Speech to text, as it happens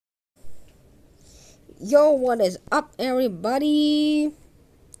Yo, what is up, everybody?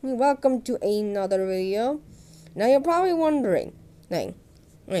 Welcome to another video. Now you're probably wondering, like,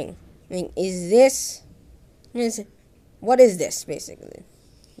 like, what is this basically?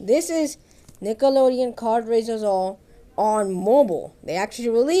 This is Nickelodeon Kart Racers All on mobile. They actually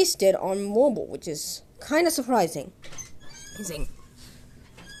released it on mobile, which is kind of surprising.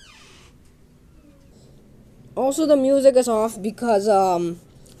 Also, the music is off because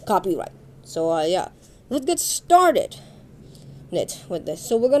copyright. So yeah, let's get started with this.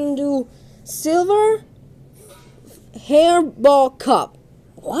 So we're gonna do silver hairball cup.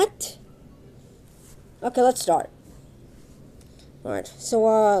 What? Okay, let's start. All right.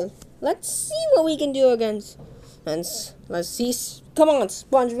 So let's see what we can do against. And let's see. Come on,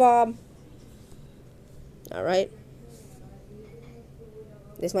 SpongeBob. All right.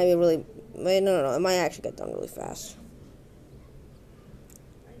 This might be really. Wait, no. It might actually get done really fast.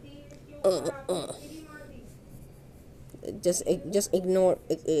 Just ignore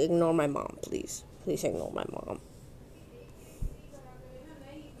my mom, please. Please ignore my mom.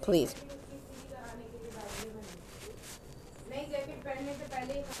 Please.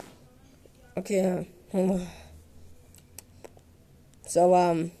 Okay.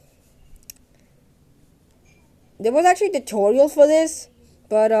 So there was actually a tutorial for this,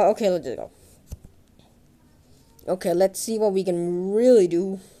 but okay, let's just go. Okay, let's see what we can really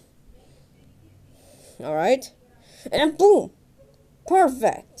do. All right, and boom,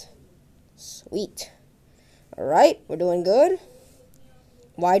 perfect, sweet. All right, we're doing good.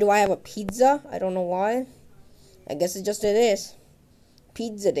 Why do I have a pizza? I don't know why. I guess it is.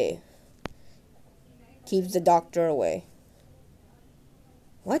 Pizza day. Keeps the doctor away.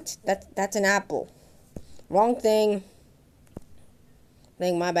 What? That's an apple. Wrong thing.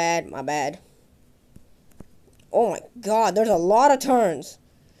 My bad. Oh my god, there's a lot of turns.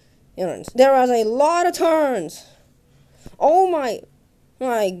 There is a lot of turns. Oh my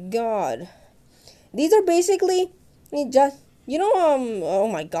god. These are basically just oh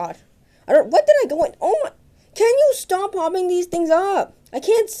my god. What did I go in? Oh my, can you stop popping these things up? I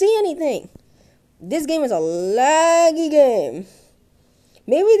can't see anything. This game is a laggy game.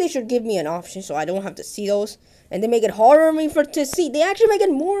 Maybe they should give me an option so I don't have to see those, and they make it harder for me to see. They actually make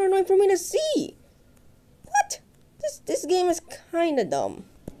it more annoying for me to see. What? This game is kind of dumb.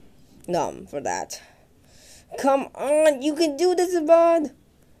 Dumb for that. Come on, you can do this, bud.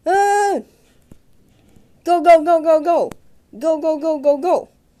 Go. Go.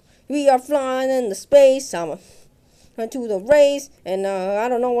 We are flying into space. I'm to the race, and I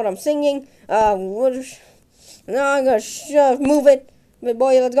don't know what I'm singing. Now I'm gonna move it. But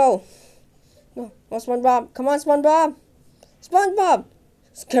boy, let's go. Oh, SpongeBob. Come on, SpongeBob. SpongeBob.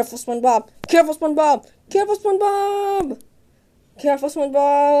 Careful, SpongeBob. Careful, SpongeBob. Careful, SpongeBob. Careful,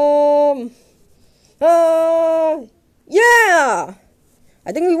 SpongeBob. Yeah.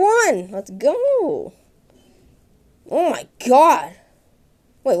 I think we won. Let's go. Oh my god.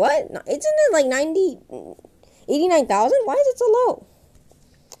 Wait, what? Isn't it like 89,000? Why is it so low?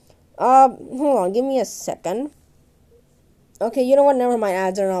 Hold on. Give me a second. Okay, you know what? Never mind.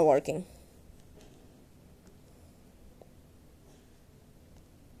 Ads are not working.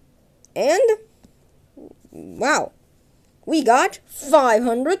 And wow, we got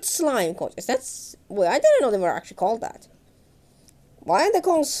 500 slime coins. Wait, I didn't know they were actually called that. Why are they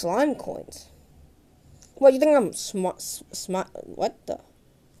called slime coins? What, you think I'm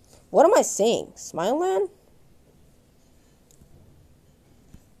what am I saying? Smileland?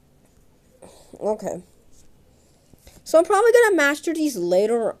 Okay. So I'm probably gonna master these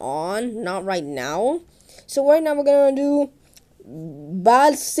later on, not right now. So right now we're gonna do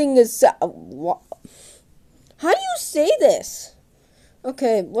bad singers. How do you say this?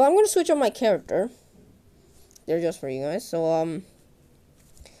 Okay, well I'm gonna switch on my character. They're just for you guys. So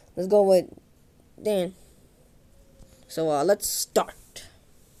let's go with Dan. So let's start.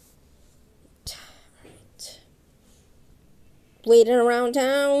 Right. Waiting around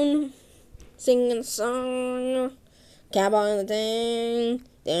town, singing a song. Cowboy on the thing.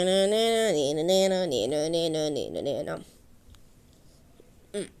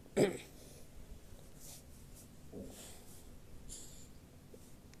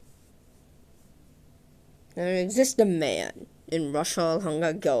 There exists a man in Russia long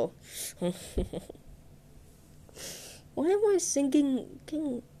ago. Why am I singing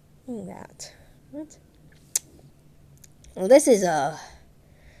that? What? Well, this is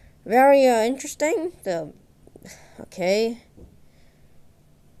very interesting. Okay.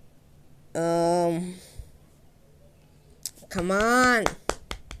 Come on.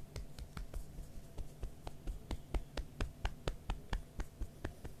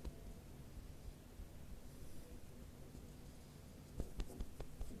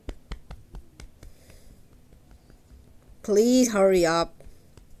 Please hurry up.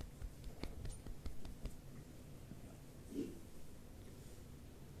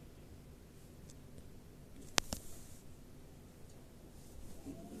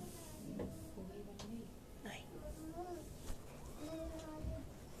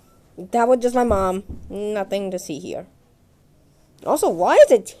 That was just my mom. Nothing to see here. Also, why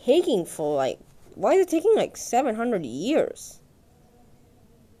is it taking why is it taking like 700 years?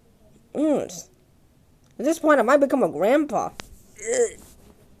 At this point, I might become a grandpa. Ugh.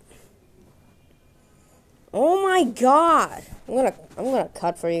 Oh my god. I'm gonna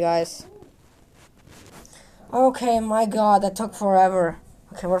cut for you guys. Okay, my god, that took forever.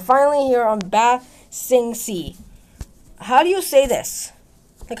 Okay, we're finally here on Ba Sing Si. How do you say this?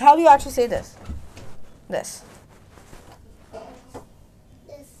 Like, how do you actually say this? This.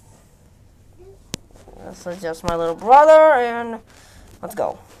 This is just my little brother, and let's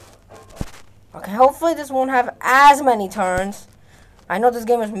go. Okay, hopefully this won't have as many turns. I know this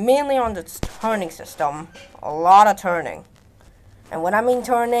game is mainly on the turning system. A lot of turning. And when I mean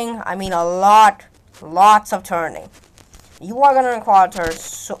turning, I mean lots of turning. You're gonna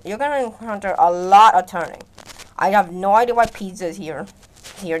encounter a lot of turning. I have no idea why pizza is here,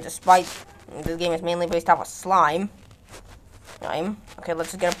 despite this game is mainly based off of slime. Okay,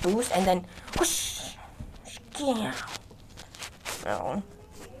 let's just get a boost and then whoosh. No.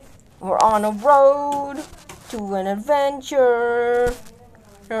 We're on a road to an adventure.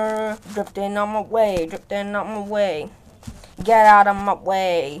 Drifting on my way. Get out of my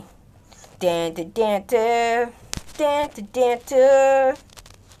way. We're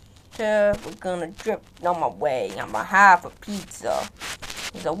gonna drift on my way. I'm a half a pizza.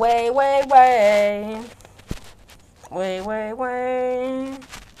 It's a way.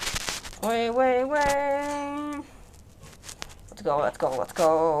 Let's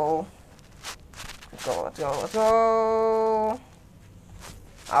go.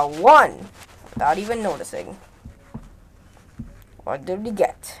 I won without even noticing. What did we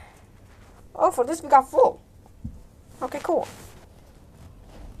get? Oh, for this we got full. Okay, cool.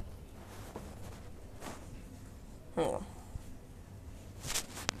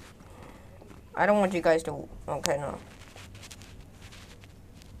 I don't want you guys to. Okay, no.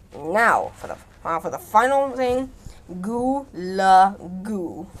 Now for the final thing, Goo La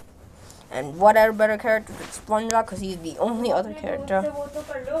Goo. And what other better character than SpongeBob, because he's the only other character.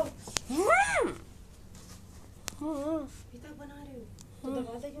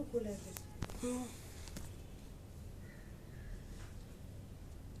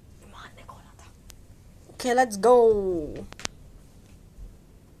 Okay, let's go.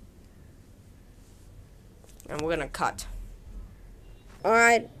 And we're gonna cut.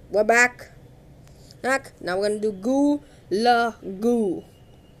 Alright, we're back. Now we're gonna do Goo La Goo.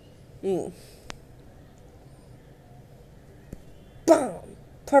 Bam!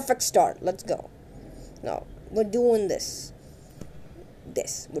 Perfect start. Let's go. No, we're doing this.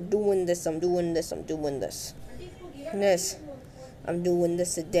 We're doing this. I'm doing this. I'm doing this. I'm doing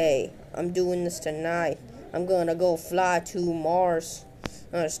this today. I'm doing this tonight. I'm gonna go fly to Mars.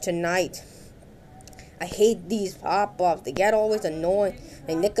 It's tonight. I hate these pop-ups. They get always annoying.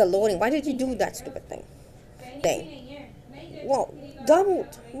 Like Nickelodeon. Why did you do that stupid thing? Whoa.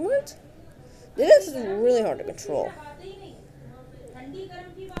 Doubled. What? This is really hard to control.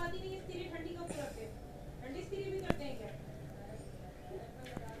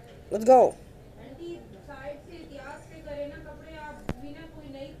 Let's go.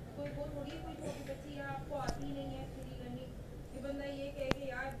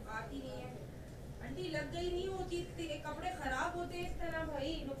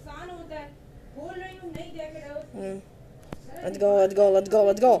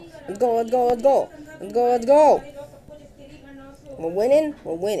 Let's go. We're winning.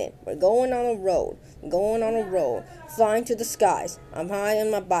 We're going on a road. Flying to the skies. I'm high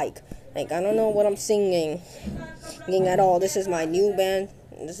on my bike. Like, I don't know what I'm singing at all. This is my new band.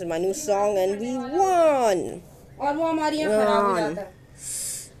 This is my new song, and we won.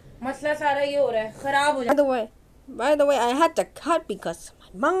 By the way, I had to cut because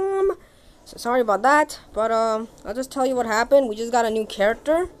of my mom. So sorry about that. But I'll just tell you what happened. We just got a new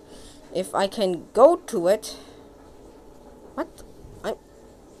character. If I can go to it. What?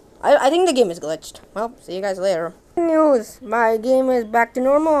 I think the game is glitched. Well, see you guys later. News. My game is back to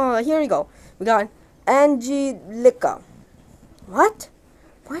normal. Here we go. We got Angelica. What?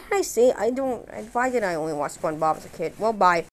 Why did I say I don't? Why did I only watch SpongeBob as a kid? Well, bye.